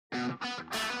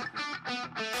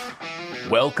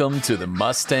Welcome to the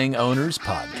Mustang Owners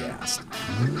Podcast.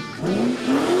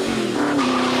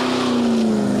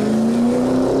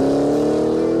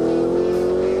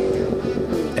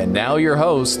 And now your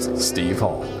host, Steve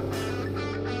Hall.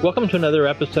 Welcome to another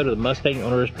episode of the Mustang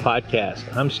Owners Podcast.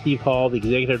 I'm Steve Hall, the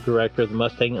Executive Director of the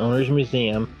Mustang Owners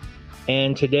Museum.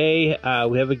 And today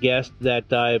we have a guest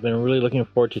that I've been really looking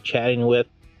forward to chatting with.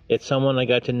 It's someone I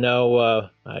got to know,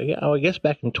 I guess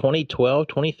back in 2012,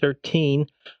 2013.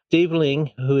 Dave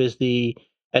Ling, who is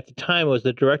at the time was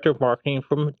the Director of Marketing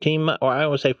from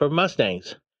for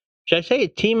Mustangs. Should I say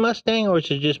Team Mustang or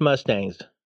is it just Mustangs?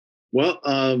 Well,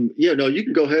 you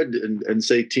can go ahead and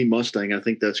say Team Mustang. I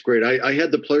think that's great. I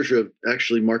had the pleasure of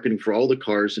actually marketing for all the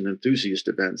cars and enthusiast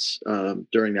events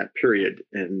during that period,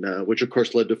 and which of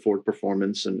course led to Ford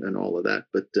Performance and all of that.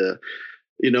 But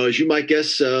as you might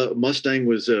guess, Mustang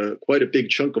was quite a big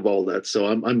chunk of all that. So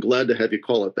I'm glad to have you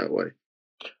call it that way.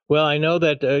 Well, I know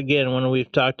that, again, when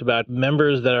we've talked about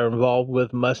members that are involved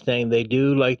with Mustang, they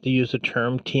do like to use the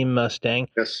term Team Mustang.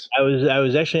 Yes. I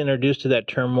was actually introduced to that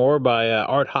term more by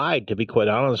Art Hyde, to be quite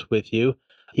honest with you.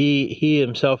 He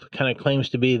himself kind of claims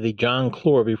to be the John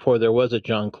Clore before there was a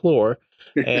John Clore.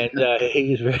 And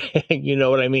he's very, you know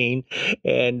what I mean?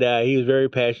 And he was very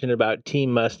passionate about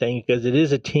Team Mustang because it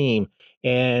is a team.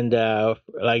 And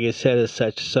like I said, as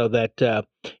such, so that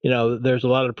there's a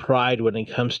lot of pride when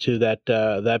it comes to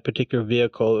that particular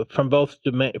vehicle from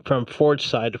from Ford's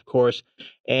side, of course,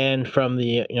 and from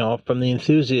the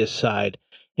enthusiast side.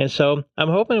 And so I'm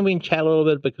hoping we can chat a little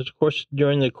bit because, of course,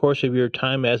 during the course of your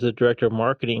time as the Director of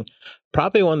Marketing,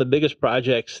 probably one of the biggest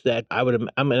projects that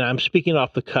I'm speaking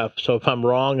off the cuff. So if I'm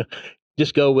wrong,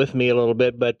 just go with me a little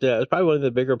bit, but it's probably one of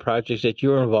the bigger projects that you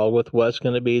were involved with was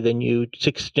going to be the new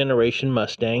 6th generation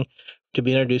Mustang to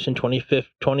be introduced in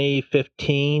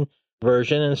 2015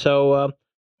 version. And so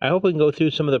I hope we can go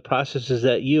through some of the processes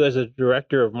that you as a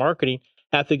Director of Marketing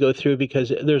have to go through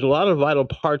because there's a lot of vital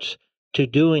parts to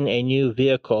doing a new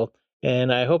vehicle.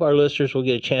 And I hope our listeners will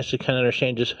get a chance to kind of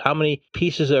understand just how many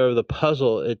pieces of the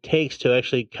puzzle it takes to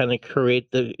actually kind of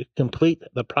complete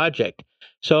the project.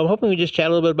 So I'm hoping we just chat a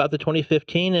little bit about the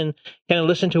 2015 and kind of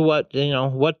listen to what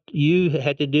you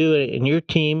had to do in your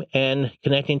team and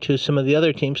connecting to some of the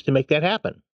other teams to make that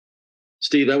happen.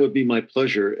 Steve, that would be my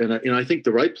pleasure. And I think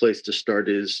the right place to start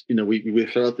is, we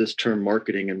throw out this term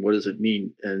marketing and what does it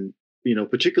mean? And,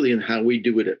 particularly in how we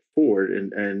do it at Ford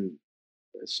and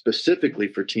specifically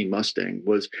for Team Mustang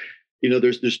was,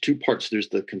 there's two parts. There's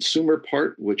the consumer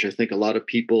part, which I think a lot of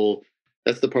people,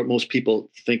 that's the part most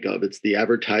people think of. It's the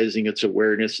advertising, it's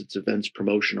awareness, it's events,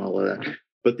 promotion, all of that.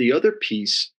 But the other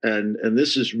piece, and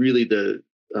this is really the,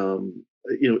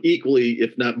 equally,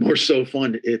 if not more so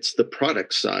fun, it's the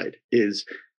product side is,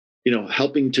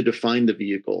 helping to define the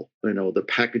vehicle, the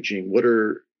packaging,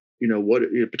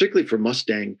 particularly for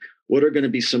Mustang, what are going to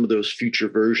be some of those future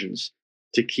versions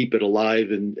to keep it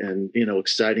alive and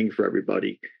exciting for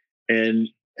everybody. And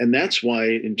that's why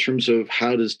in terms of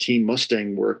how does Team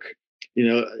Mustang work,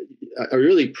 I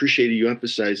really appreciated you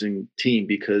emphasizing team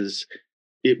because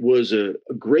it was a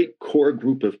great core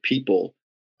group of people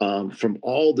from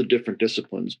all the different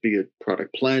disciplines, be it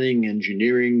product planning,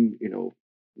 engineering,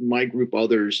 my group,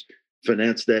 others,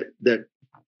 finance, that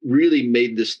really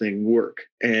made this thing work.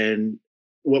 And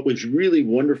what was really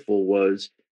wonderful was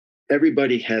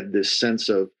everybody had this sense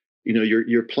of,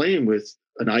 you're playing with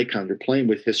an icon, you're playing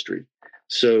with history.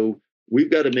 So we've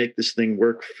got to make this thing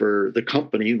work for the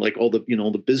company, like all the,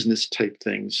 the business type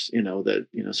things,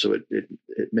 so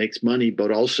it makes money,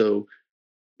 but also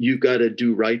you've got to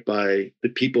do right by the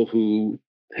people who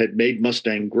had made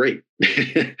Mustang great,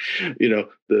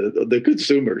 the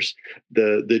consumers,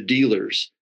 the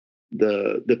dealers,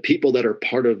 the people that are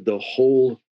part of the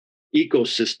whole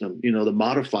ecosystem, the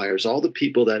modifiers, all the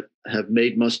people that have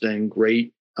made Mustang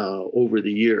great over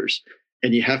the years.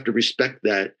 And you have to respect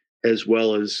that as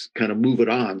well as kind of move it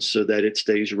on so that it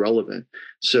stays relevant.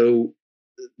 So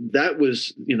that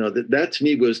was, that to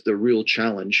me was the real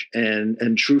challenge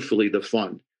and truthfully the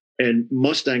fun. And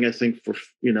Mustang, I think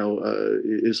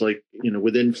is like,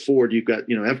 within Ford, you've got,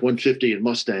 F-150 and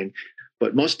Mustang,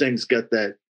 but Mustang's got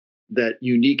that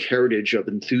unique heritage of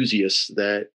enthusiasts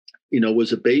that,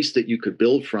 was a base that you could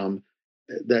build from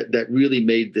that really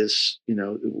made this,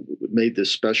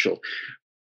 special.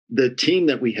 The team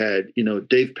that we had,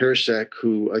 Dave Persak,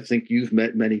 who I think you've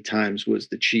met many times, was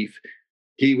the chief.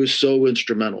 He was so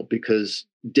instrumental because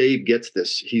Dave gets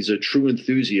this. He's a true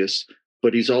enthusiast,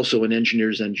 but he's also an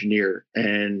engineer's engineer.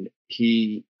 And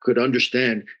he could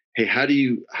understand, hey, how do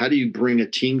you bring a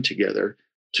team together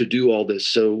to do all this?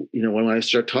 So, when I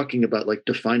start talking about like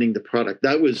defining the product,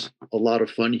 that was a lot of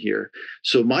fun here.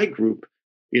 So my group,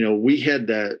 we had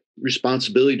that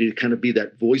responsibility to kind of be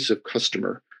that voice of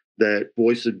customer, that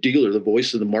voice of dealer, the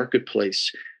voice of the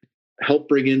marketplace, help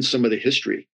bring in some of the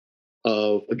history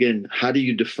of, again, how do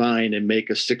you define and make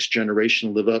a sixth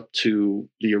generation live up to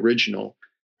the original,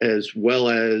 as well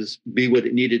as be what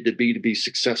it needed to be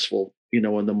successful,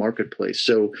 in the marketplace.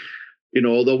 So,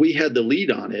 although we had the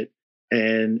lead on it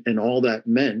and all that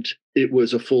meant, it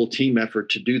was a full team effort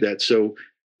to do that. So,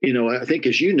 I think,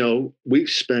 as we've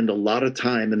spent a lot of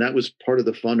time, and that was part of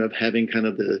the fun of having kind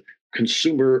of the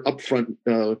consumer upfront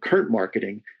current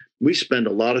marketing. We spend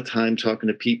a lot of time talking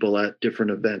to people at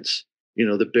different events,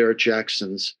 the Barrett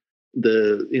Jacksons,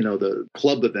 the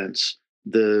club events,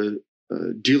 the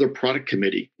dealer product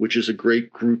committee, which is a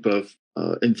great group of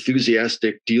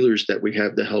enthusiastic dealers that we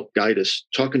have to help guide us,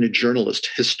 talking to journalists,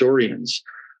 historians,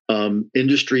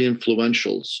 industry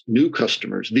influentials, new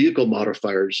customers, vehicle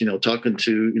modifiers, talking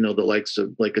to, the likes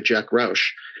of like a Jack Roush,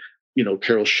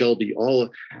 Carol Shelby, all,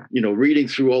 reading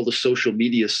through all the social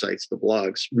media sites, the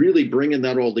blogs, really bringing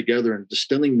that all together and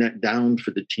distilling that down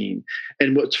for the team.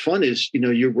 And what's fun is,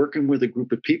 you're working with a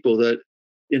group of people that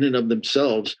in and of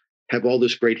themselves have all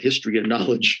this great history and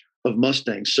knowledge of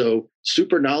Mustangs. So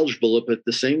super knowledgeable, but at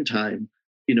the same time,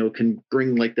 can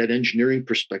bring like that engineering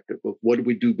perspective of what did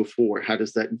we do before? How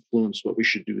does that influence what we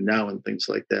should do now and things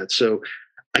like that. So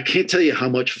I can't tell you how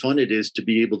much fun it is to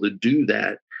be able to do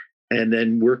that and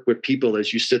then work with people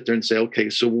as you sit there and say, okay,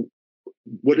 so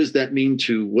what does that mean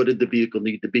to what did the vehicle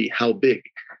need to be? How big?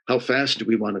 How fast do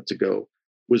we want it to go?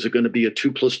 Was it going to be a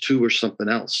 2+2 or something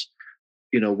else?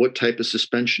 What type of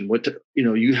suspension,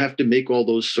 you have to make all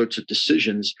those sorts of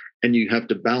decisions, and you have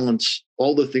to balance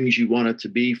all the things you want it to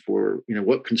be for,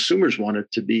 what consumers want it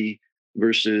to be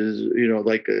versus,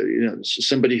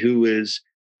 somebody who is,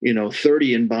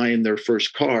 30 and buying their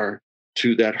first car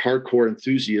to that hardcore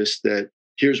enthusiast that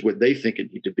here's what they think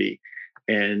it need to be.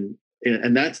 And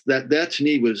that to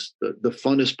me was the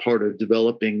funnest part of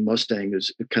developing Mustang,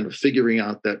 is kind of figuring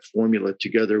out that formula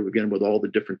together again with all the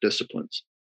different disciplines.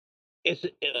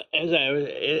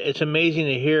 It's amazing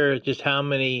to hear just how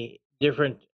many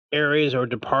different areas or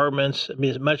departments. I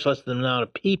mean, it's much less than the amount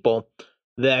of people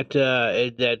that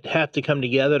have to come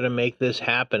together to make this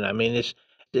happen. I mean, it's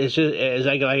just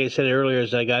like I said earlier,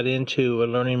 as I got into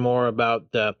learning more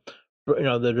about the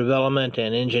development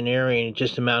and engineering,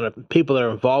 just the amount of people that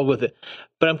are involved with it.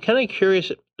 But I'm kind of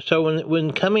curious. So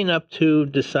when coming up to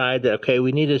decide that, okay,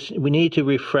 we need to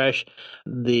refresh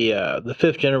the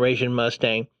fifth generation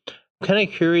Mustang, kind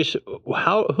of curious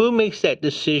who makes that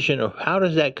decision, or how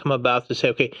does that come about to say,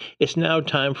 okay, it's now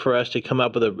time for us to come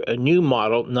up with a new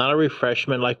model, not a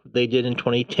refreshment like they did in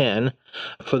 2010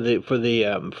 for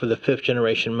the fifth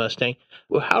generation Mustang.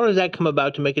 Well, how does that come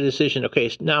about to make a decision? Okay,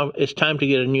 now it's time to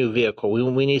get a new vehicle.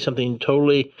 We need something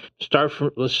totally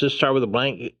let's just start with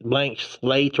a blank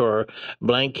slate or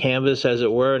blank canvas, as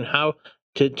it were, and how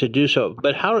to do so.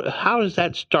 But how does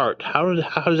that start? How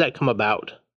does that come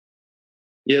about?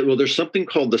 Yeah, well, there's something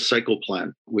called the cycle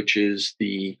plan, which is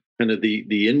the kind of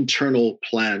the internal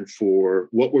plan for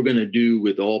what we're going to do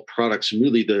with all products, and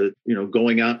really the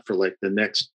going out for like the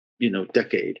next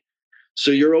decade.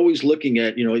 So you're always looking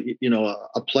at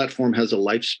a platform has a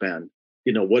lifespan.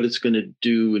 What it's going to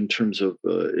do in terms of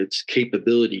its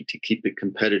capability to keep it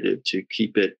competitive, to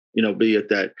keep it be it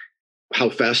that how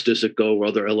fast does it go, or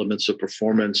other elements of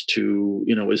performance, to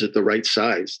is it the right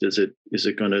size? Is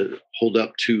it going to hold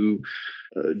up to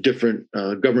different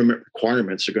government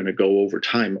requirements are going to go over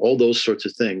time, all those sorts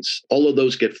of things. All of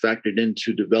those get factored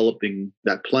into developing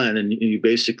that plan. And you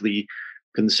basically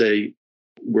can say,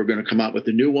 we're going to come out with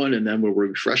a new one, and then we'll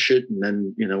refresh it. And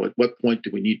then, at what point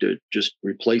do we need to just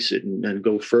replace it and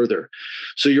go further?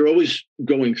 So you're always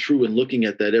going through and looking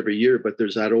at that every year, but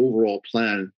there's that overall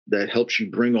plan that helps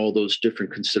you bring all those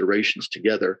different considerations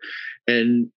together.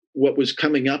 And what was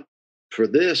coming up for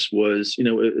this was,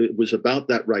 it was about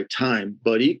that right time,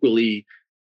 but equally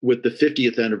with the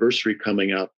 50th anniversary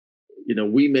coming up,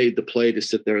 we made the play to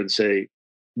sit there and say,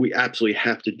 we absolutely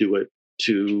have to do it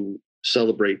to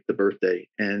celebrate the birthday.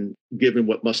 And given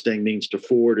what Mustang means to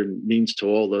Ford and means to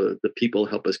all the people who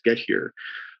help us get here,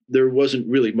 there wasn't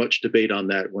really much debate on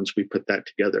that once we put that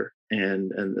together.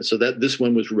 And so that this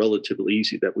one was relatively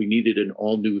easy, that we needed an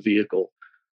all new vehicle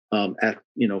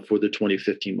for the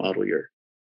 2015 model year.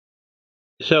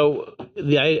 So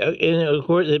and of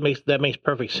course that makes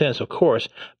perfect sense, of course.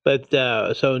 But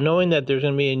so knowing that there's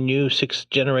going to be a new sixth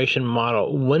generation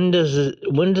model, when does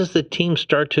the team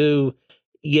start to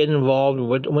get involved?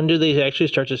 When do they actually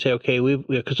start to say, okay,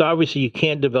 because obviously you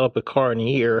can't develop a car in a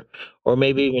year or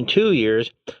maybe even 2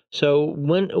 years. So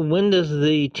when does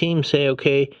the team say,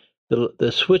 okay,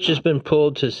 the switch has been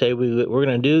pulled to say we're going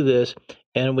to do this,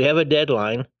 and we have a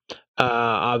deadline.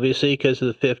 Obviously, because of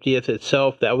the 50th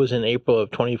itself, that was in April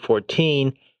of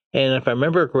 2014. And if I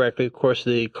remember correctly, of course,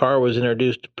 the car was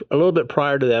introduced a little bit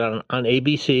prior to that on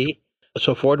ABC.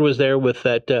 So Ford was there with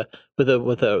that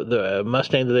the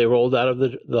Mustang that they rolled out of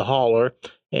the hauler,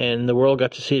 and the world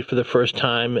got to see it for the first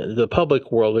time. The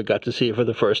public world got to see it for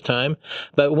the first time.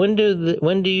 But when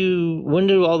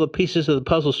do all the pieces of the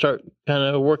puzzle start kind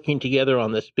of working together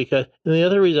on this? Because and the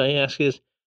other reason I ask is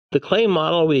the clay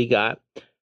model we got,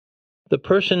 the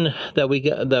person that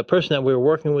we were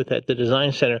working with at the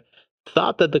design center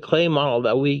thought that the clay model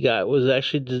that we got was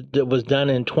actually was done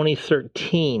in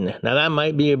 2013. Now that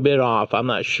might be a bit off, I'm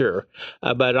not sure,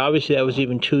 but obviously that was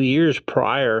even 2 years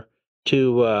prior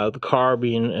to the car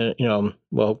being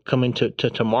coming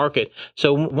to market.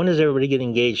 So when does everybody get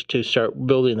engaged to start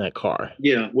building that car?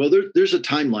 Yeah, well, there's a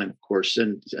timeline, of course,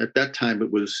 and at that time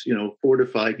it was 4 to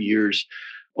 5 years,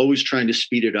 always trying to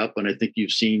speed it up. And I think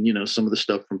you've seen some of the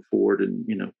stuff from Ford, and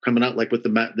coming out like with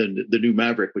the new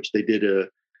Maverick, which they did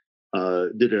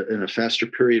in a faster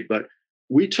period. But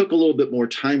we took a little bit more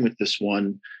time with this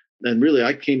one, and really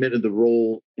I came into the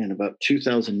role in about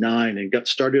 2009 and got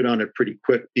started on it pretty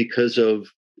quick because of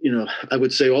I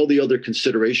would say all the other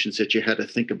considerations that you had to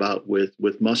think about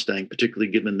with Mustang,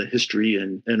 particularly given the history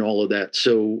and all of that.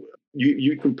 So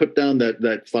you can put down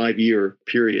that 5 year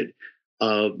period.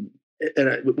 And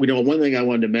one thing I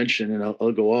wanted to mention, and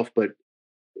I'll go off, but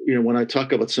when I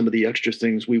talk about some of the extra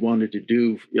things we wanted to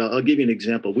do, I'll give you an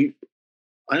example.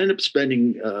 I ended up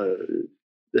spending,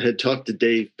 had talked to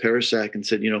Dave Parasak and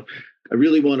said, I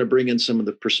really want to bring in some of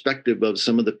the perspective of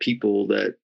some of the people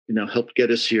that helped get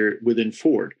us here within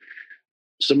Ford.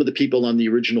 Some of the people on the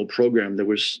original program, there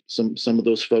was some of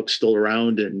those folks still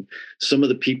around, and some of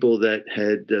the people that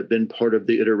had been part of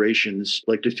the iterations,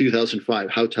 like the 2005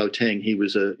 Hau Tao-Tang. He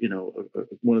was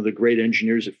one of the great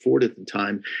engineers at Ford at the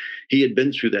time. He had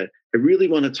been through that. I really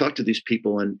want to talk to these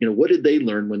people, and what did they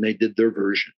learn when they did their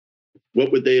version?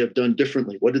 What would they have done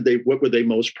differently? What were they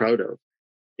most proud of?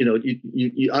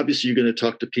 You obviously you're going to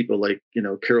talk to people like,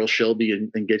 Carroll Shelby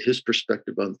and get his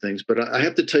perspective on things. But I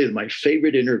have to tell you, my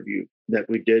favorite interview that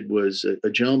we did was a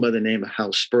gentleman by the name of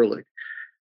Hal Sperlich.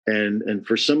 And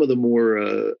for some of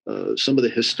the some of the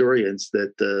historians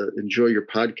that enjoy your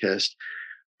podcast,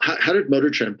 how did Motor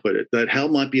Trend put it? That Hal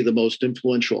might be the most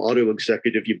influential auto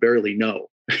executive you barely know.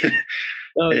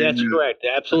 Oh, that's correct.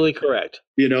 Absolutely correct.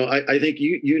 I think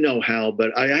you know Hal,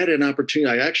 but I had an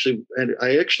opportunity.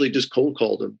 I actually just cold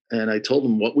called him, and I told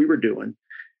him what we were doing,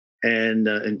 and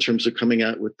in terms of coming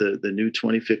out with the new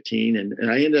 2015, and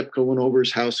I ended up going over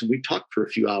his house, and we talked for a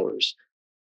few hours.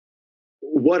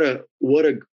 What a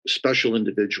special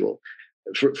individual.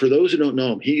 For those who don't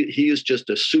know him, he is just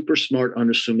a super smart,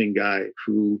 unassuming guy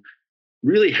who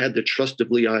really had the trust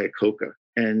of Lee Iacocca.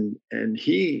 And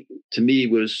he, to me,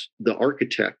 was the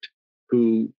architect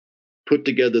who put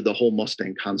together the whole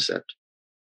Mustang concept.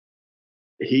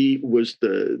 He was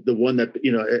the one that,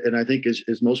 and I think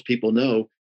as most people know,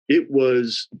 it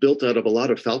was built out of a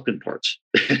lot of Falcon parts.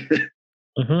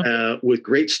 With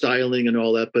great styling and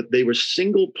all that, but they were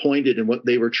single pointed in what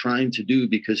they were trying to do,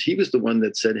 because he was the one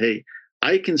that said, hey,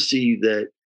 I can see that,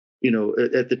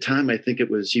 at the time, I think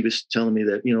he was telling me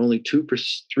that, only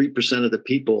 3% of the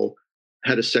people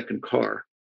had a second car.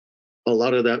 A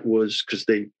lot of that was because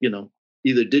they,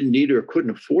 either didn't need or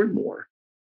couldn't afford more.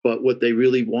 But what they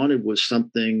really wanted was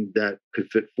something that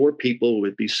could fit 4 people,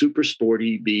 would be super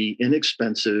sporty, be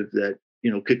inexpensive, that,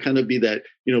 could kind of be that,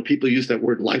 people use that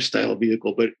word lifestyle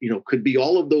vehicle, but, could be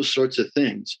all of those sorts of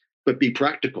things, but be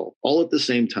practical all at the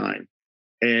same time.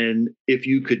 And if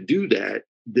you could do that,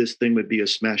 this thing would be a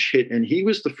smash hit. And he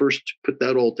was the first to put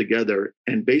that all together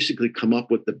and basically come up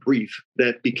with the brief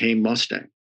that became Mustang.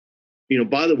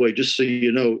 By the way, just so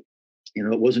you know,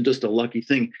 it wasn't just a lucky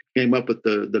thing. He came up with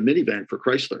the minivan for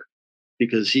Chrysler,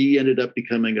 because he ended up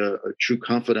becoming a true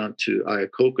confidant to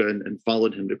Iacocca and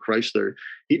followed him to Chrysler.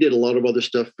 He did a lot of other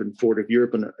stuff in Ford of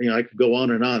Europe, and I could go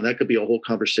on and on. That could be a whole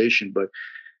conversation. But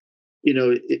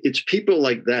it's people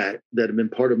like that have been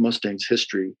part of Mustang's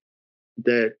history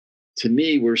that, to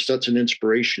me, were such an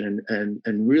inspiration and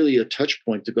really a touch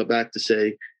point to go back to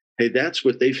say, hey, that's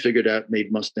what they figured out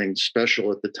made Mustang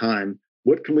special at the time.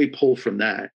 What can we pull from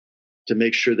that to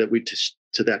make sure that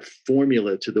to that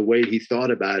formula, to the way he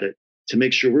thought about it, to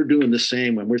make sure we're doing the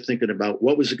same when we're thinking about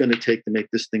what was it going to take to make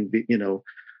this thing be,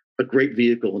 a great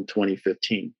vehicle in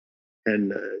 2015.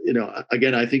 And,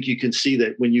 again, I think you can see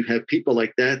that when you have people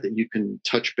like that you can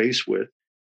touch base with,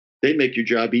 they make your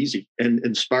job easy and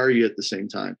inspire you at the same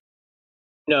time.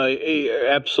 No,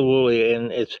 absolutely.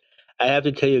 And I have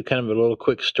to tell you kind of a little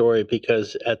quick story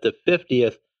because at the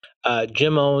 50th,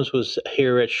 Jim Owens was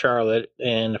here at Charlotte,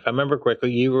 and if I remember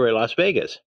correctly, you were at Las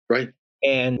Vegas. Right.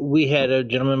 And we had a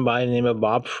gentleman by the name of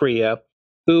Bob Freya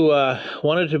who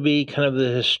wanted to be kind of the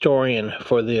historian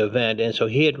for the event. And so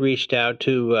he had reached out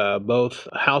to both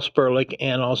Hal Sperlich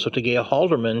and also to Gail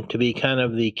Halderman to be kind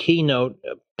of the keynote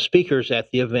speakers at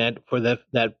the event for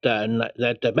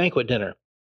that banquet dinner.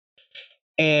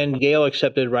 And Gail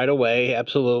accepted right away,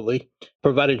 absolutely,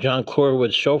 provided John Clore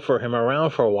would chauffeur him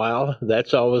around for a while.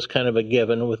 That's always kind of a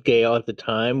given with Gail at the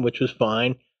time, which was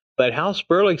fine. But Hal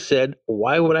Sperlich said,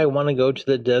 "Why would I want to go to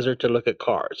the desert to look at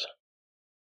cars?"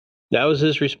 That was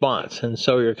his response. And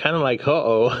so you're kind of like,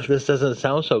 uh-oh, this doesn't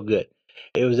sound so good.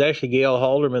 It was actually Gail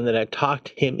Halderman that had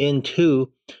talked him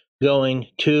into going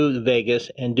to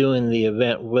Vegas and doing the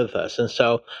event with us. And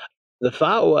so the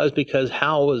thought was because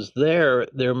Hal was there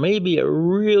may be a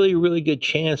really, really good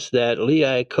chance that Lee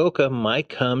Iacocca might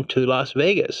come to Las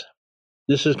Vegas.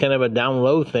 This is kind of a down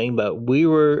low thing, but we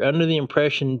were under the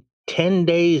impression 10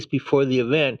 days before the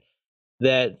event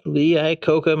that Lee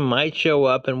Iacocca might show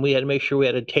up, and we had to make sure we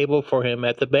had a table for him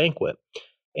at the banquet.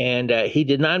 And he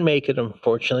did not make it,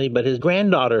 unfortunately, but his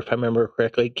granddaughter, if I remember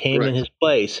correctly, came in his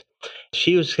place.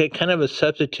 She was kind of a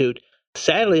substitute.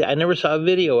 Sadly, I never saw a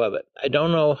video of it. I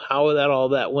don't know how all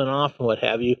that went off and what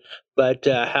have you. But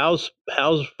Hal's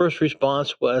first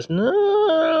response was,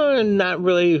 no, not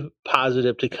really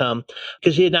positive to come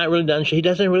because he had not really done. He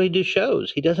doesn't really do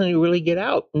shows. He doesn't really get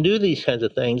out and do these kinds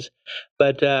of things.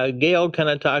 But Gail kind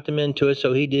of talked him into it,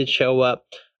 so he did show up.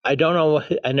 I don't know.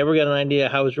 I never got an idea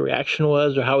how his reaction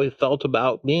was or how he felt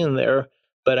about being there.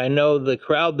 But I know the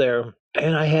crowd there.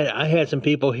 And I had some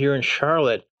people here in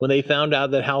Charlotte when they found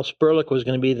out that Hal Sperlich was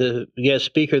going to be the guest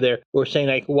speaker there. Were saying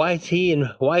like, why is he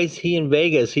in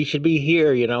Vegas? He should be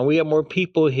here. You know, we have more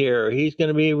people here. He's going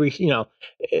to be,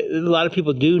 a lot of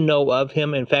people do know of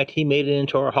him. In fact, he made it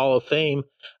into our Hall of Fame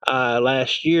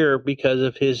last year because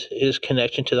of his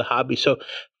connection to the hobby. So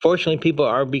fortunately, people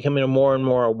are becoming more and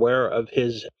more aware of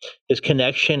his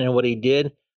connection and what he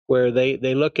did, where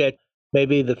they look at.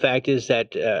 Maybe the fact is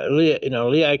that Lee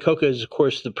Iacocca is, of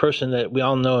course, the person that we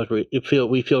all know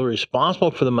we feel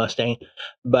responsible for the Mustang,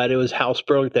 but it was Hal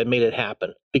Sperlich that made it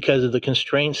happen because of the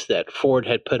constraints that Ford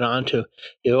had put onto. If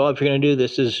you're going to do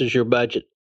this is your budget.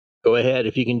 Go ahead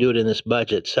if you can do it in this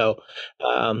budget. So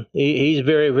he's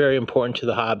very, very important to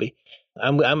the hobby.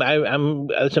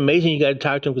 It's amazing you got to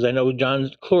talk to him because I know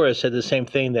John Clore said the same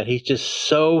thing, that he's just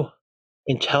so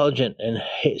intelligent and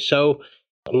so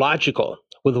logical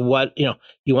with what,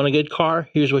 you want a good car,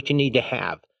 here's what you need to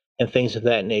have, and things of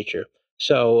that nature.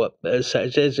 So it's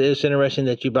interesting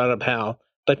that you brought up Hal.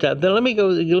 But then let me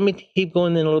keep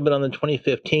going in a little bit on the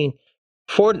 2015.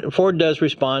 Ford does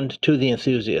respond to the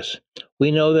enthusiasts. We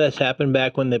know that's happened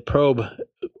back when the Probe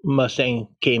Mustang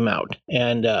came out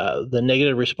and the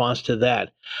negative response to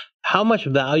that. How much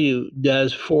value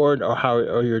does Ford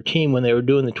or your team, when they were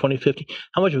doing the 2015,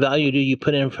 how much value do you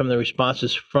put in from the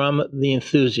responses from the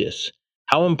enthusiasts?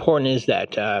 How important is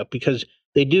that? Because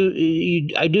I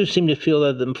do seem to feel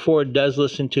that the Ford does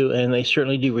listen to, and they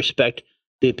certainly do respect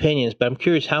the opinions. But I'm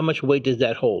curious, how much weight does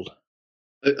that hold?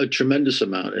 A tremendous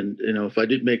amount. And if I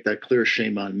did make that clear,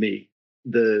 shame on me.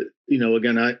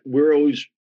 We're always,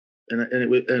 and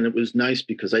it was nice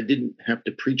because I didn't have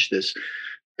to preach this.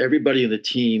 Everybody in the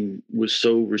team was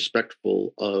so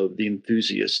respectful of the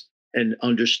enthusiasts and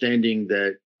understanding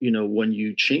that, when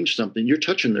you change something, you're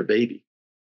touching their baby.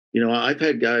 I've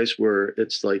had guys where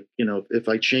it's like, if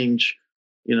I change,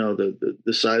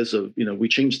 the size of, we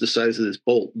change the size of this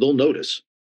bolt, they'll notice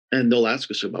and they'll ask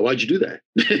us about, why'd you do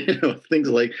that? Things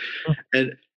like,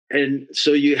 and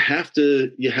so you have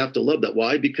to love that.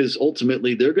 Why? Because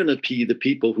ultimately they're going to be the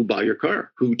people who buy your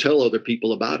car, who tell other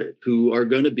people about it, who are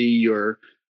going to be your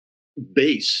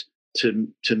base to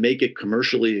make it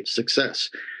commercially a success.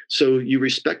 So you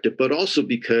respect it, but also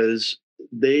because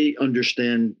they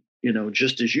understand,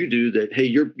 just as you do, that, hey,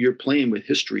 you're playing with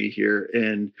history here.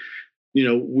 And,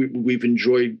 we've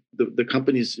enjoyed, the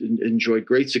company's enjoyed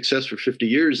great success for 50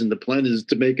 years, and the plan is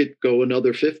to make it go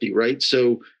another 50, right?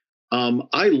 So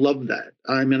I love that.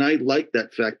 I mean, I like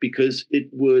that fact because it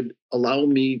would allow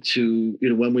me to,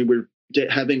 when we were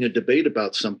having a debate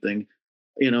about something,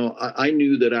 I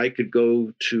knew that I could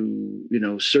go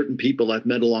to, certain people I've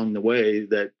met along the way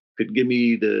that could give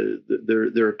me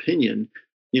their opinion,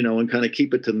 and kind of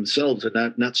keep it to themselves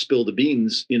and not spill the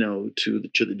beans, to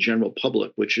the general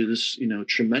public, which is,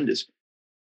 tremendous.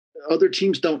 Other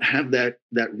teams don't have that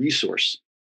resource.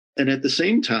 And at the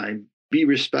same time, be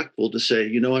respectful to say,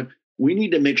 you know what, we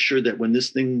need to make sure that when this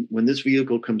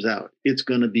vehicle comes out, it's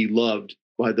going to be loved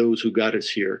by those who got us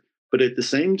here. But at the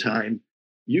same time,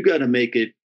 you got to make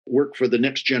it work for the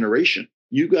next generation.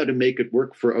 You got to make it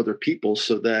work for other people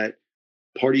so that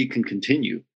party can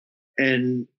continue.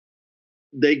 And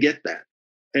they get that.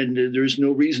 And there's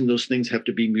no reason those things have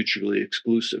to be mutually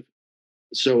exclusive.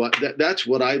 So that's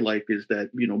what I like, is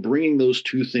that, bringing those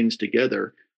two things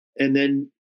together, and then,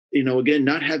 again,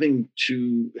 not having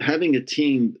a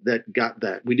team that got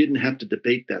that. We didn't have to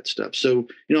debate that stuff. So,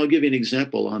 I'll give you an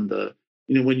example on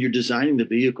when you're designing the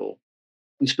vehicle,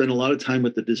 we spend a lot of time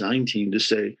with the design team to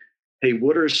say, hey,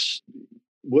 what are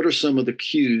some of the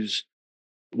cues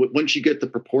once you get the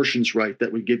proportions right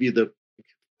that would give you the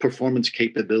performance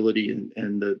capability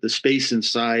and the space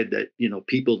inside that,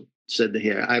 people said,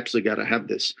 hey, I absolutely got to have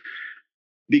this.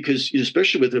 Because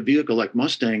especially with a vehicle like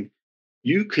Mustang,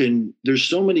 there's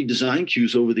so many design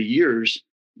cues over the years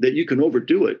that you can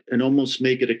overdo it and almost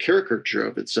make it a caricature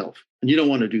of itself. And you don't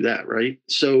want to do that, right?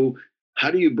 So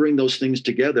how do you bring those things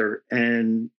together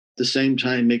and at the same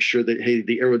time make sure that, hey,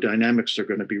 the aerodynamics are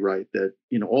going to be right, that,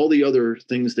 all the other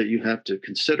things that you have to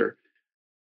consider,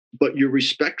 but you're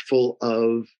respectful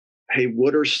of, hey,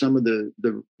 what are some of the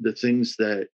things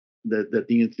that the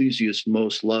enthusiasts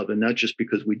most love, and not just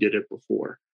because we did it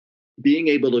before. Being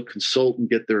able to consult and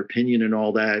get their opinion and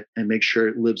all that, and make sure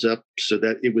it lives up so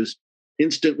that it was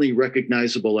instantly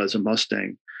recognizable as a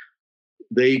Mustang.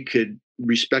 They could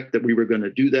respect that we were going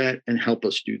to do that and help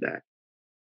us do that.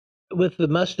 With the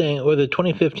Mustang, or the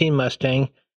 2015 Mustang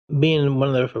being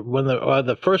one of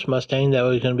the first Mustang that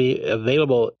was going to be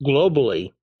available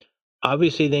globally,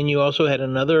 obviously, then you also had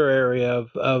another area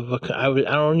I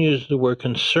don't use the word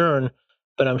concern,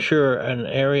 but I'm sure an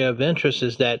area of interest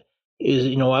is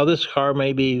while this car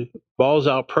may be balls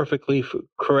out perfectly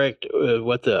correct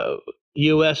what the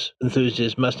U.S.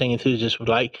 Mustang enthusiasts would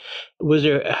like, was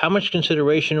there how much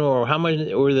consideration, or how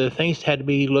much, or the things had to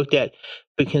be looked at,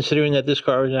 but considering that this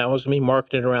car now was going to be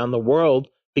marketed around the world,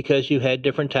 because you had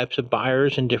different types of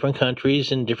buyers in different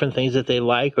countries and different things that they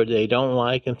like or they don't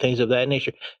like and things of that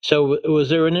nature. So was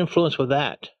there an influence with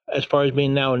that as far as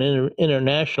being now an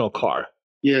international car?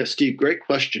 Yeah, Steve, great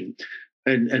question.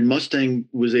 And Mustang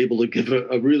was able to give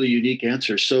a really unique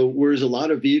answer. So whereas a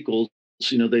lot of vehicles,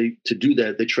 to do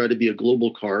that, they try to be a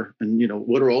global car, and,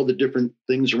 what are all the different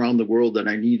things around the world that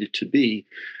I needed to be?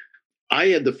 I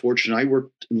had the fortune, I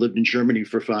lived in Germany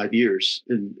for 5 years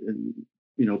and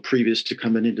previous to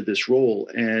coming into this role.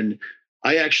 And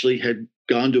I actually had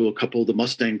gone to a couple of the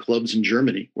Mustang clubs in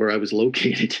Germany where I was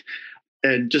located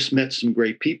and just met some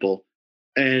great people.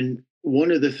 And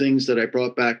one of the things that I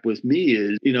brought back with me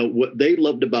is, what they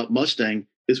loved about Mustang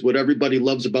is what everybody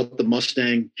loves about the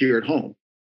Mustang here at home.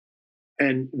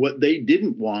 And what they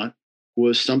didn't want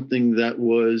was something that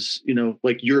was,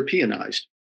 like Europeanized,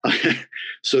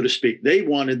 so to speak. They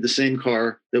wanted the same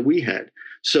car that we had.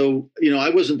 So, I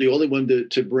wasn't the only one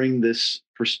to bring this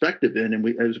perspective in. And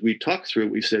as we talked through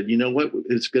it, we said, what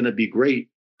it's going to be great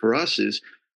for us is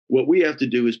what we have to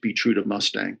do is be true to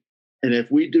Mustang. And if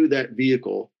we do that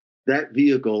vehicle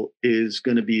is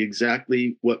going to be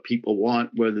exactly what people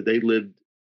want, whether they lived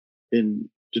in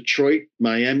Detroit,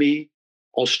 Miami,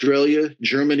 Australia,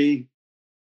 Germany,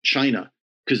 China,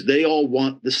 because they all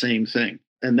want the same thing.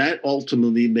 And that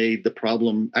ultimately made the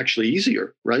problem actually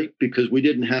easier, right? Because we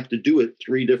didn't have to do it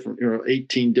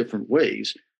 18 different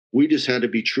ways. We just had to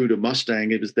be true to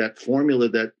Mustang. It was that formula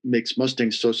that makes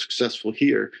Mustang so successful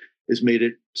here, has made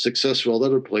it successful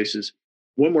other places.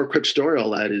 One more quick story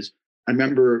I'll add is, I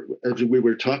remember as we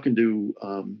were talking to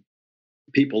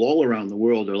people all around the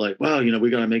world, they're like, wow, we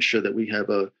got to make sure that we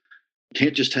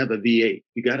can't just have a V8.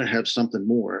 You got to have something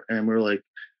more. And we're like,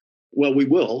 well, we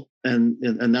will. And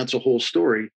that's a whole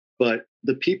story. But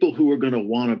the people who are going to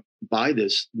want to buy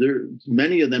this,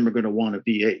 many of them are going to want a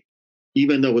V8,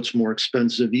 even though it's more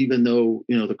expensive, even though,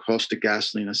 the cost of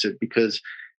gasoline. I said, because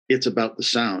it's about the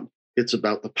sound. It's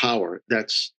about the power.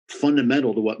 That's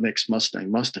fundamental to what makes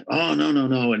Mustang. Oh,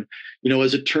 no. And,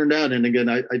 as it turned out, and again,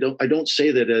 I don't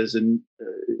say that as in,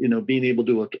 being able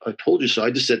to, I told you so.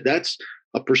 I just said, that's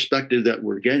a perspective that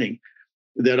we're getting.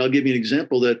 That I'll give you an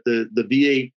example, that the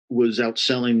V8 was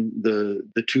outselling the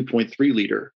 2.3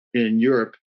 liter in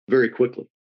Europe very quickly,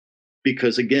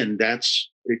 because again,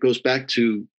 it goes back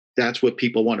to, that's what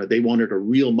people wanted. They wanted a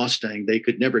real Mustang. They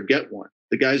could never get one.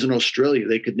 The guys in Australia,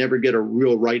 they could never get a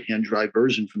real right-hand drive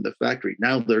version from the factory.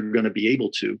 Now they're going to be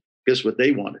able to. Guess what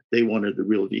they wanted? They wanted the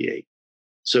real V8.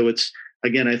 So it's,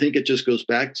 again, I think it just goes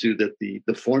back to that the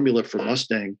formula for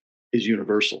Mustang is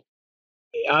universal.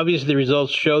 Obviously, the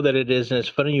results show that it is, and it's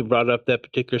funny you brought up that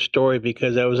particular story,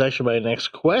 because that was actually my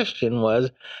next question.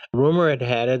 Was rumor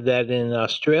had it that in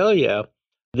Australia,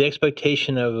 the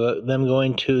expectation of them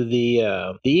going to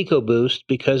the EcoBoost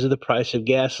because of the price of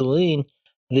gasoline,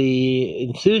 the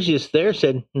enthusiasts there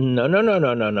said, no, no, no,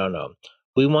 no, no, no, no.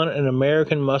 We want an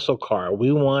American muscle car.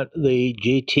 We want the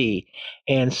GT.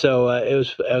 And so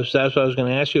that's what I was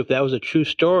going to ask you if that was a true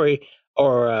story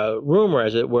or a rumor,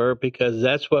 as it were, because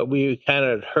that's what we kind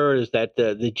of heard is that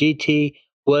the GT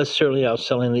was certainly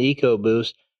outselling the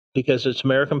EcoBoost because it's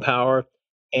American power.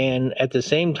 And at the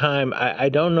same time, I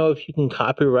don't know if you can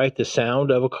copyright the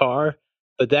sound of a car,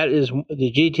 but that is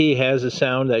the GT has a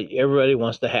sound that everybody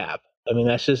wants to have. I mean,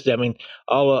 that's just, I mean,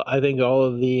 I think all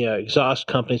of the exhaust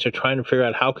companies are trying to figure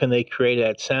out how can they create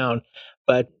that sound,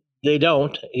 but they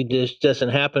don't. It just doesn't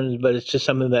happen, but it's just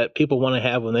something that people want to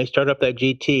have when they start up that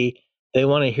GT. They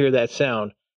want to hear that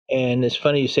sound. And it's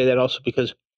funny you say that also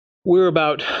because we're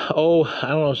about I don't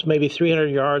know, it's maybe 300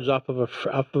 yards off of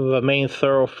a main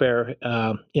thoroughfare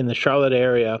in the Charlotte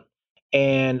area,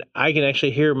 and I can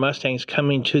actually hear Mustangs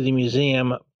coming to the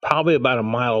museum probably about a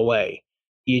mile away.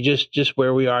 You just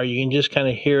where we are, you can just kind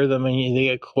of hear them, and they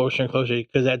get closer and closer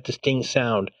because that distinct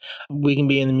sound. We can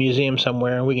be in the museum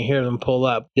somewhere, and we can hear them pull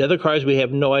up. The other cars, we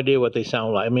have no idea what they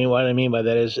sound like. I mean, what I mean by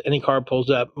that is any car pulls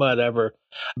up, whatever.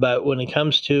 But when it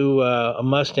comes to a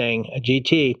Mustang, a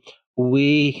GT,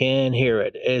 we can hear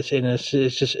it. It's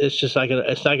just like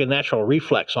it's like a natural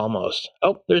reflex almost.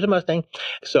 Oh, there's a Mustang.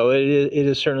 So it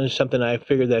is certainly something I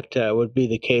figured that would be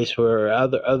the case for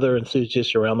other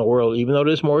enthusiasts around the world, even though it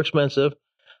is more expensive.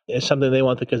 It's something they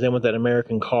want because they want that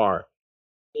American car.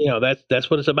 That's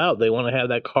what it's about. They want to have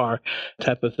that car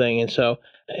type of thing. And so,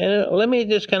 let me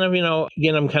just kind of,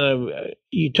 again, I'm kind of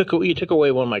you took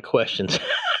away one of my questions.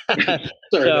 Sorry about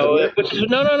So, that. which is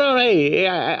no, no, no. Hey,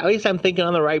 yeah, at least I'm thinking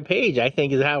on the right page. I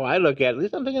think is how I look at it. At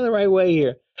least I'm thinking the right way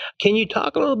here. Can you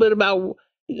talk a little bit about?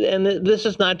 And this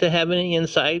is not to have any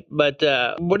insight, but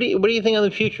what do you think of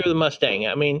the future of the Mustang?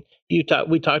 I mean, we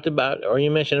talked about, or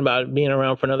you mentioned about it being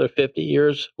around for another 50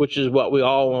 years, which is what we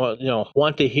all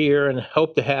want to hear and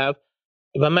hope to have.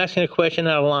 If I'm asking a question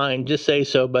out of line, just say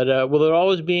so. But will there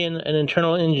always be an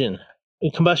internal engine, a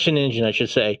combustion engine, I should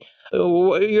say?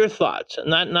 What are your thoughts?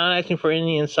 Not asking for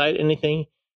any insight, anything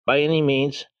by any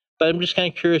means, but I'm just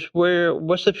kind of curious.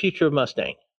 What's the future of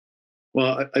Mustang?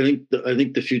 Well, I think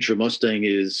the future of Mustang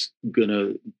is going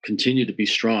to continue to be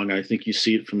strong. I think you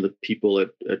see it from the people at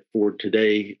Ford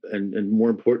today, and more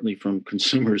importantly from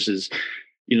consumers. Is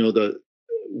the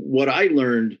what I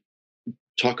learned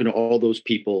talking to all those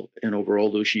people and over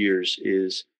all those years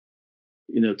is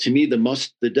to me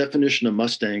the definition of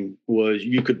Mustang was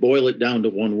you could boil it down to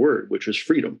one word, which was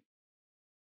freedom.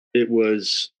 It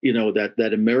was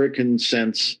that American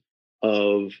sense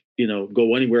of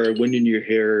go anywhere, wind in your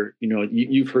hair.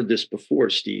 You've heard this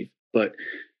before, Steve, but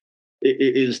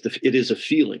it is a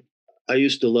feeling. I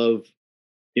used to love.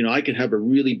 I can have a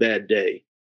really bad day,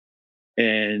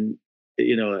 and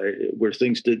where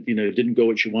things didn't go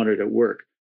what you wanted at work,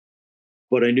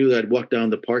 but I knew that I'd walk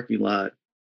down the parking lot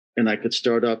and I could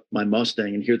start up my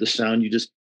Mustang and hear the sound you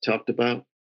just talked about,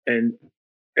 and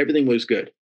everything was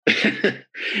good.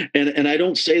 And I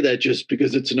don't say that just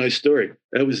because it's a nice story.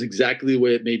 That was exactly the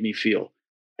way it made me feel,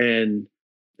 and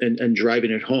and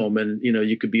driving it home, and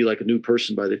you could be like a new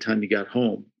person by the time you got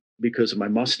home because of my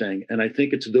Mustang. And I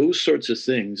think it's those sorts of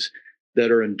things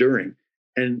that are enduring,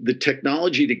 and the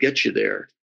technology to get you there,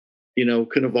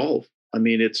 can evolve. I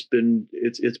mean, it's been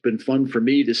fun for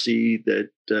me to see that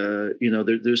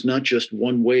there's not just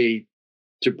one way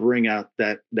to bring out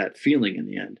that feeling in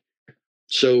the end.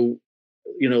 So,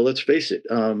 let's face it.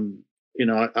 And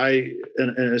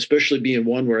especially being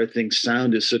one where I think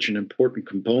sound is such an important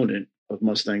component of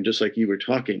Mustang, just like you were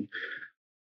talking.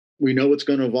 We know it's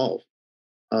going to evolve.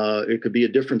 It could be a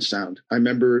different sound. I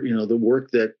remember, the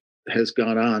work that has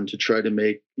gone on to try to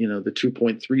make, the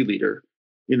 2.3 liter,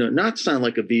 not sound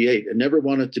like a V8. I never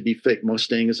want it to be fake.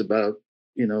 Mustang is about,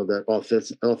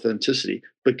 that authenticity,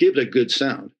 but give it a good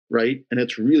sound, right? And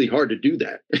it's really hard to do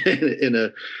that in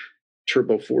a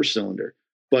turbo 4-cylinder,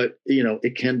 but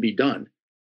it can be done.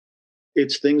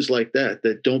 It's things like that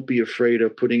don't be afraid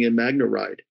of putting in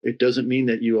MagneRide. It doesn't mean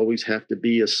that you always have to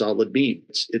be a solid beam.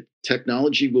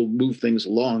 Technology will move things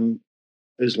along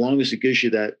as long as it gives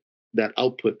you that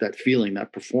output, that feeling,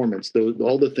 that performance,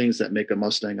 all the things that make a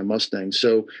Mustang a Mustang.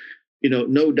 So,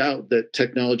 no doubt that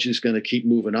technology is going to keep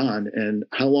moving on. And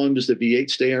how long does the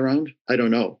V8 stay around? I don't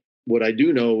know. What I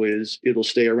do know is it'll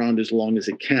stay around as long as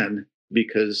it can,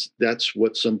 because that's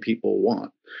what some people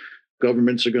want.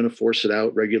 Governments are going to force it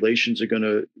out. Regulations are going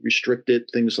to restrict it,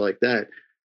 things like that.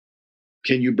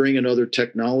 Can you bring another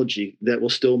technology that will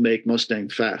still make Mustang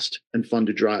fast and fun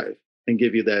to drive and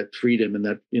give you that freedom and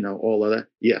that, all of that?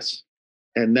 Yes.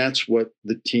 And that's what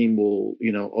the team will,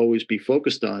 always be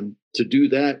focused on, to do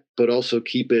that, but also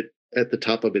keep it at the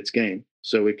top of its game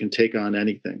so it can take on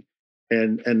anything.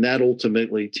 And that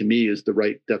ultimately, to me, is the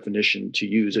right definition to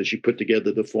use as you put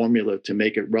together the formula to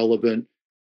make it relevant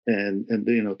and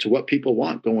to what people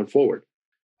want going forward.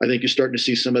 I think you're starting to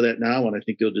see some of that now, and I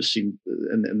think you'll just see,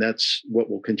 and that's what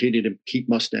will continue to keep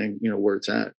Mustang, where it's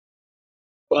at.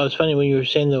 Well, it's funny when you were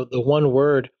saying the one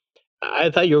word, I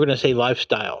thought you were going to say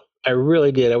lifestyle. I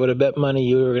really did. I would have bet money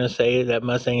you were going to say that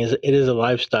Mustang is a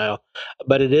lifestyle,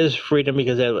 but it is freedom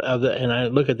because of the. And I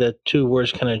look at the two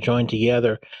words kind of joined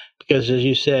together because, as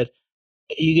you said,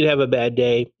 you could have a bad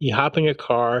day. You hop in your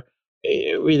car,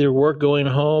 either work going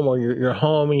home or you're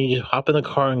home and you just hop in the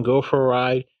car and go for a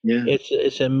ride. Yeah.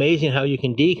 It's amazing how you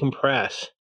can decompress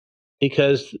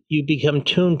because you become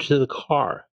tuned to the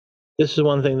car. This is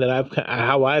one thing that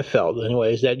how I felt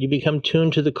anyway, is that you become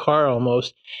tuned to the car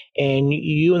almost, and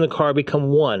you and the car become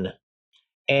one,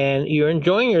 and you're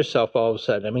enjoying yourself all of a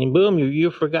sudden. I mean, boom,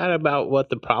 you forgot about what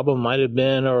the problem might have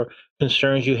been or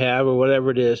concerns you have or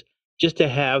whatever it is, just to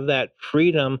have that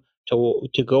freedom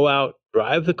to go out,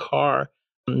 drive the car.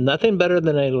 Nothing better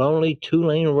than a lonely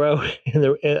 2-lane road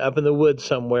up in the woods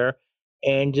somewhere,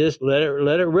 and just let it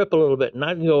rip a little bit.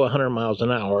 Not go 100 miles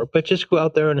an hour, but just go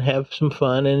out there and have some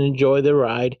fun and enjoy the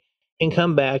ride, and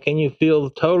come back and you feel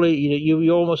totally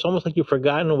you almost like you've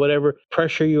forgotten whatever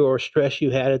pressure you or stress you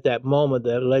had at that moment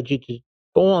that led you to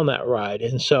go on that ride.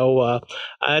 And so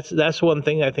that's one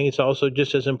thing I think it's also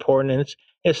just as important. And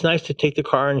it's nice to take the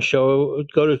car and go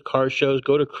to car shows,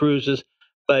 go to cruises,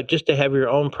 but just to have your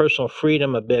own personal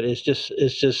freedom a bit is just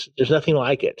there's nothing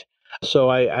like it. So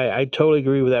I totally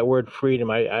agree with that word freedom.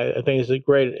 I think it's a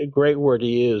great word to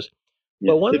use.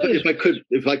 Yeah. But one thing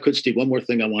If I could, Steve, one more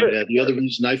thing I wanted to add. The other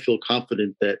reason I feel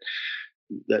confident that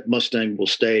Mustang will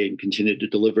stay and continue to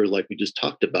deliver, like we just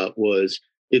talked about, was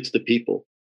it's the people,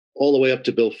 all the way up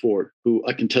to Bill Ford, who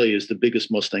I can tell you is the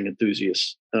biggest Mustang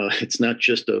enthusiast. It's not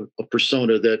just a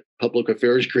persona that public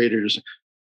affairs creators.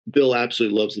 Bill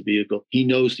absolutely loves the vehicle. He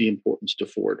knows the importance to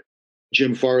Ford.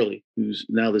 Jim Farley, who's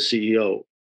now the CEO,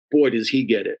 boy, does he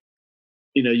get it.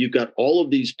 You've got all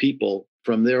of these people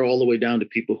from there all the way down to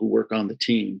people who work on the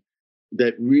team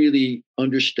that really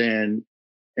understand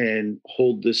and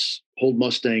hold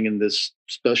Mustang in this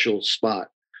special spot.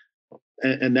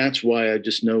 And that's why I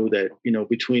just know that,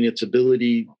 between its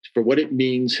ability for what it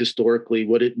means historically,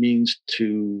 what it means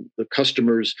to the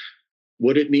customers,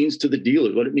 what it means to the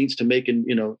dealers, what it means to making,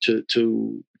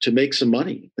 to make some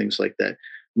money, things like that.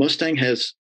 Mustang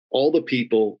has all the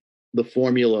people, the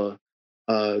formula,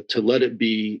 to let it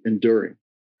be enduring,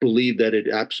 believe that it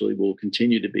absolutely will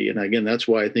continue to be. And again, that's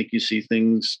why I think you see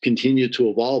things continue to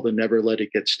evolve and never let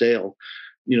it get stale.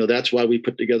 That's why we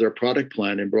put together a product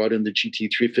plan and brought in the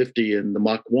GT350 and the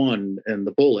Mach 1 and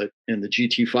the Bullet and the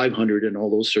GT500 and all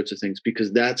those sorts of things,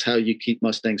 because that's how you keep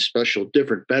Mustang special,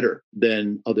 different, better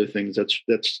than other things. That's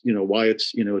why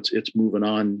it's moving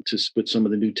on with some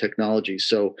of the new technology.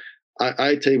 So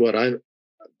I tell you what,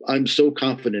 I'm so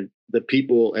confident that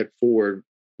people at Ford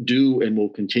do and will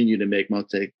continue to make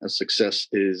Mustang a success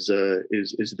is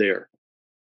there.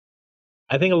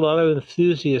 I think a lot of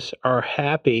enthusiasts are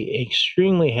happy,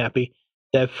 extremely happy,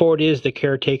 that Ford is the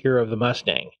caretaker of the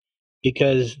Mustang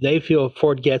because they feel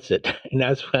Ford gets it. And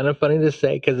that's kind of funny to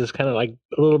say because it's kind of like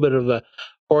a little bit of the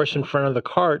horse in front of the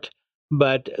cart.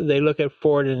 But they look at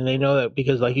Ford and they know that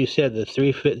because, like you said, the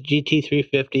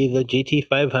GT350, the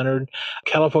GT500,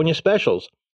 California specials,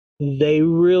 they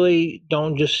really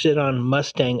don't just sit on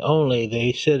Mustang only.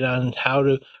 They sit on how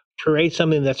to create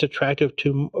something that's attractive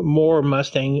to more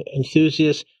Mustang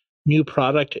enthusiasts, new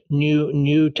product,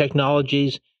 new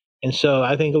technologies. And so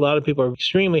I think a lot of people are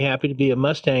extremely happy to be a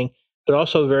Mustang, but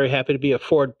also very happy to be a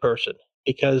Ford person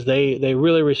because they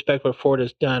really respect what Ford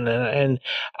has done. And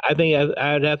I think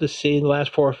I'd have to see in the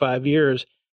last 4 or 5 years,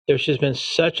 there's just been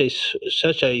such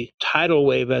a tidal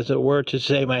wave, as it were, to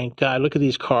say, my God, look at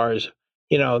these cars.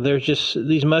 They're just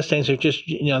these Mustangs are just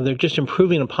they're just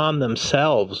improving upon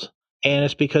themselves, and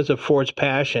it's because of Ford's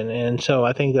passion. And so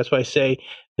I think that's why I say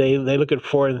they look at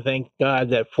Ford and thank God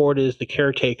that Ford is the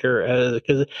caretaker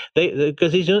because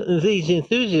these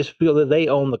enthusiasts feel that they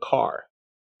own the car.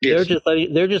 Yes.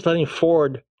 They're just letting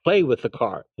Ford play with the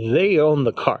car. They own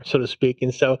the car, so to speak.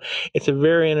 And so it's a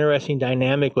very interesting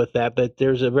dynamic with that. But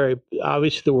there's a very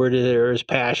obviously the word there is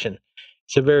passion.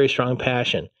 It's a very strong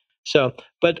passion. So,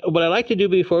 but what I like to do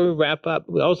before we wrap up,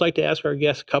 we always like to ask our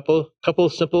guests a couple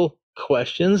of simple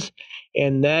questions,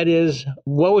 and that is,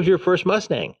 what was your first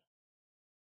Mustang?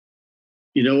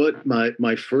 You know what?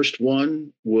 My first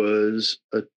one was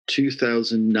a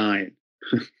 2009.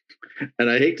 And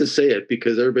I hate to say it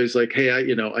because everybody's like, hey,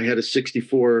 I had a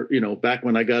 64, back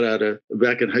when I got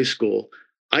back in high school.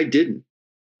 I didn't.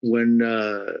 When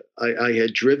I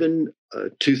had driven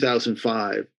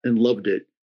 2005 and loved it,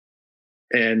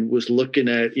 and was looking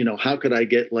at, how could I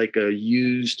get like a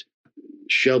used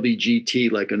Shelby GT,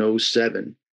 like an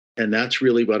 '07. And that's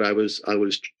really what I was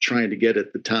trying to get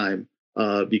at the time,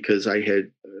 because I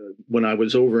had, when I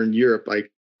was over in Europe, I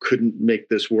couldn't make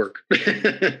this work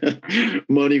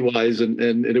money wise,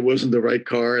 and it wasn't the right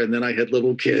car. And then I had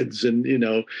little kids, and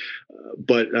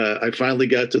but I finally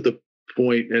got to the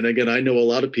point. And again, I know a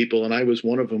lot of people, and I was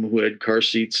one of them, who had car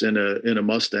seats in a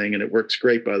Mustang, and it works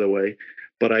great, by the way.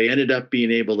 But I ended up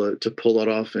being able to pull it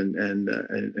off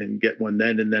and get one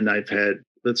then. And then I've had,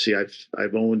 let's see,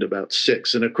 I've owned about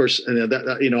 6. And of course, and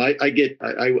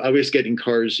I was getting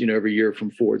cars, every year from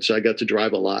Ford. So I got to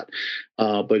drive a lot.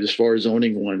 But as far as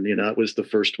owning one, that was the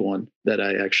first one that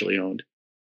I actually owned.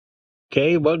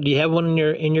 Okay. Well, do you have one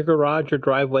in your garage or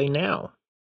driveway now?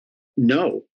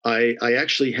 No, I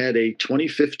actually had a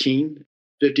 2015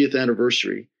 50th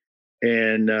anniversary,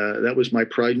 and that was my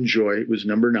pride and joy. It was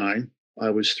number 9. I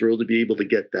was thrilled to be able to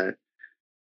get that.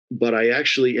 But I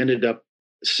actually ended up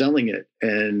selling it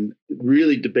and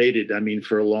really debated,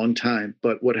 for a long time.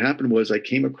 But what happened was I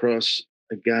came across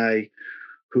a guy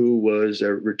who was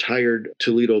a retired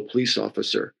Toledo police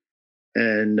officer.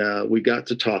 And we got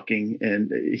to talking,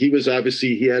 and he was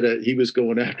obviously, he was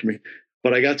going after me,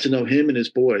 but I got to know him and his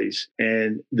boys.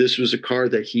 And this was a car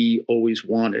that he always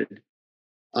wanted.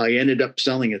 I ended up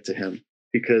selling it to him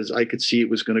because I could see it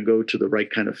was going to go to the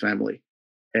right kind of family.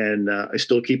 And I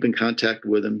still keep in contact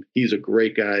with him. He's a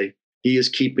great guy. He is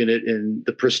keeping it in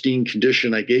the pristine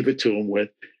condition I gave it to him with.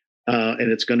 And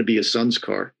it's going to be his son's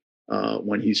car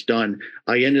when he's done.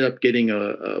 I ended up getting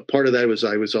a part of that was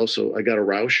I got a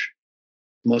Roush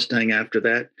Mustang after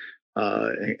that,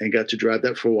 and got to drive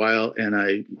that for a while. And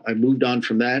I moved on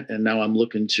from that. And now I'm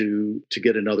looking to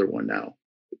get another one now.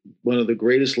 One of the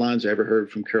greatest lines I ever heard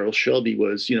from Carroll Shelby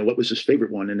was, what was his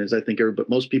favorite one? And as I think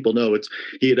most people know,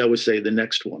 he'd always say the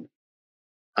next one.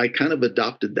 I kind of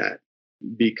adopted that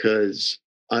because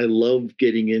I love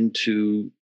getting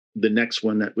into the next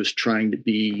one that was trying to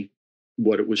be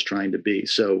what it was trying to be.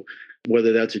 So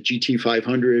whether that's a GT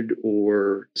 500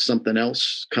 or something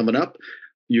else coming up,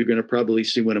 you're going to probably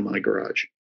see one in my garage.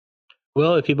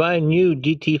 Well, if you buy a new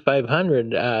GT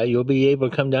 500, you'll be able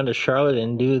to come down to Charlotte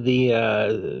and do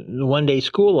the one-day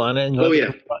school on it. And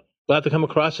you'll have to come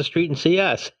across the street and see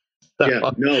us. So.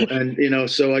 Yeah, no, and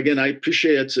so again, I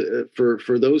appreciate it.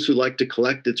 For those who like to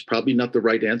collect, it's probably not the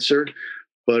right answer,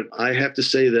 but I have to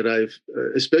say that I've,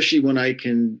 especially when I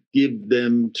can give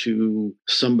them to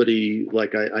somebody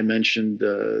like I mentioned,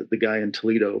 the guy in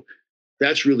Toledo,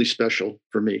 that's really special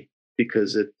for me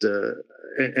because it.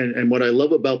 And what I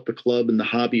love about the club and the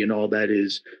hobby and all that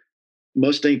is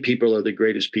Mustang people are the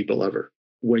greatest people ever.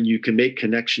 When you can make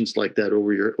connections like that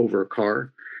over a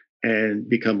car and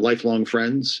become lifelong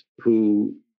friends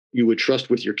who you would trust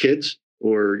with your kids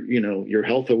or, your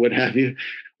health or what have you,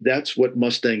 that's what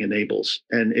Mustang enables.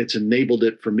 And it's enabled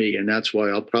it for me. And that's why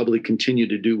I'll probably continue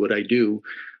to do what I do,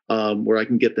 where I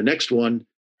can get the next one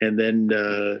and then,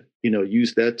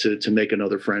 use that to make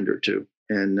another friend or two.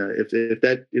 And if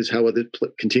that is how it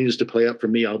continues to play out for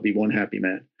me, I'll be one happy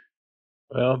man.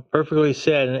 Well, perfectly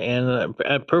said, and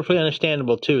perfectly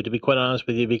understandable too. To be quite honest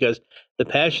with you, because the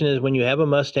passion is when you have a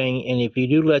Mustang, and if you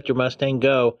do let your Mustang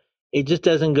go, it just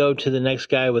doesn't go to the next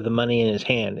guy with the money in his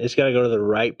hand. It's got to go to the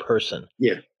right person.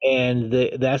 Yeah, and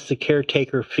that's the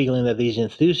caretaker feeling that these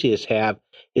enthusiasts have.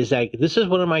 Is like, this is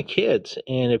one of my kids,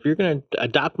 and if you're going to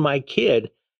adopt my kid,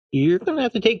 you're going to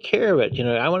have to take care of it.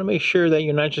 I want to make sure that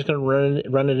you're not just going to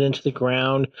run it into the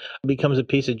ground, becomes a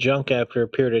piece of junk after a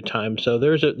period of time. So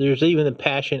there's even the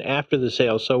passion after the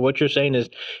sale. So what you're saying is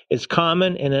it's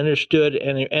common and understood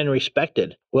and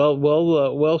respected. Well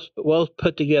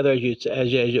put together as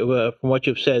you from what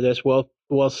you've said. That's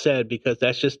well said, because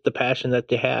that's just the passion that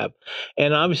they have.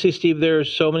 And obviously, Steve, there's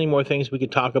so many more things we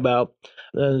could talk about.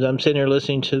 I'm sitting here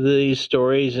listening to these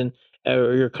stories and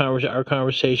our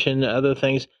conversation, other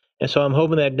things. And so I'm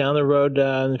hoping that down the road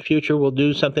in the future, we'll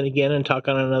do something again and talk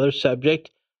on another subject,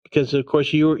 because, of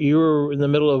course, you were in the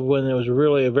middle of when there was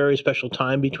really a very special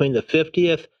time between the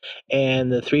 50th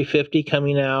and the 350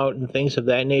 coming out and things of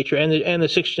that nature, and the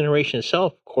sixth generation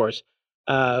itself, of course.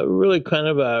 Really kind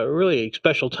of a really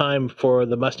special time for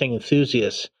the Mustang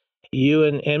enthusiasts. You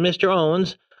and Mr.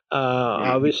 Owens,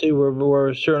 obviously,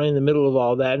 we're certainly in the middle of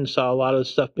all that and saw a lot of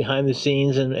stuff behind the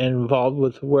scenes and involved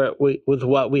with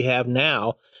what we have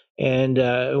now. and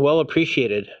well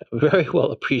appreciated, very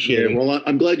well appreciated. Yeah, well,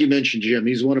 I'm glad you mentioned Jim.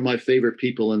 He's one of my favorite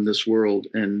people in this world,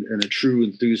 and a true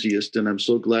enthusiast. And I'm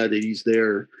so glad that he's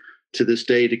there to this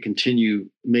day to continue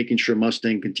making sure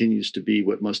Mustang continues to be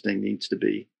what Mustang needs to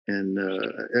be. And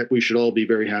we should all be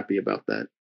very happy about that.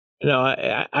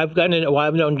 I've gotten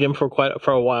I've known Jim for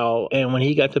a while, and when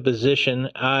he got the position,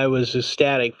 I was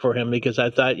ecstatic for him because I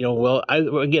thought,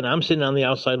 I'm sitting on the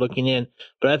outside looking in,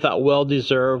 but I thought well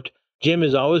deserved. Jim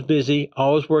is always busy,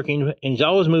 always working, and he's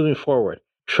always moving forward.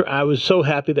 I was so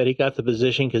happy that he got the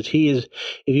position because he is.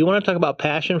 If you want to talk about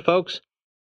passion, folks,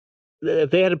 if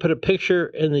they had to put a picture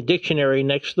in the dictionary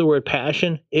next to the word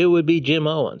passion, it would be Jim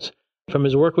Owens. From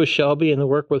his work with Shelby and the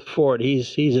work with Ford,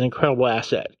 he's an incredible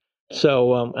asset.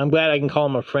 So I'm glad I can call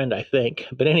him a friend, I think.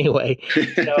 But anyway,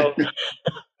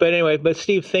 but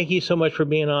Steve, thank you so much for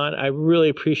being on. I really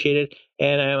appreciate it.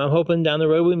 And I'm hoping down the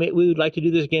road we would like to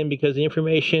do this again because the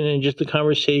information and just the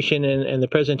conversation and the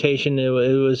presentation, it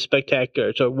was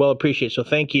spectacular. So well appreciated. So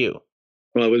thank you.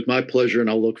 Well, it was my pleasure, and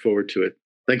I'll look forward to it.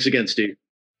 Thanks again, Steve.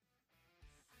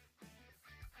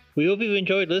 We hope you've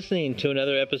enjoyed listening to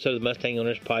another episode of the Mustang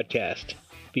Owners Podcast.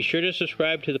 Be sure to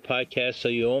subscribe to the podcast so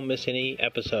you won't miss any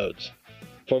episodes.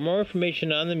 For more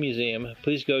information on the museum,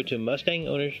 please go to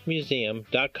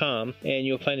MustangOwnersMuseum.com and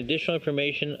you'll find additional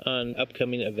information on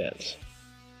upcoming events.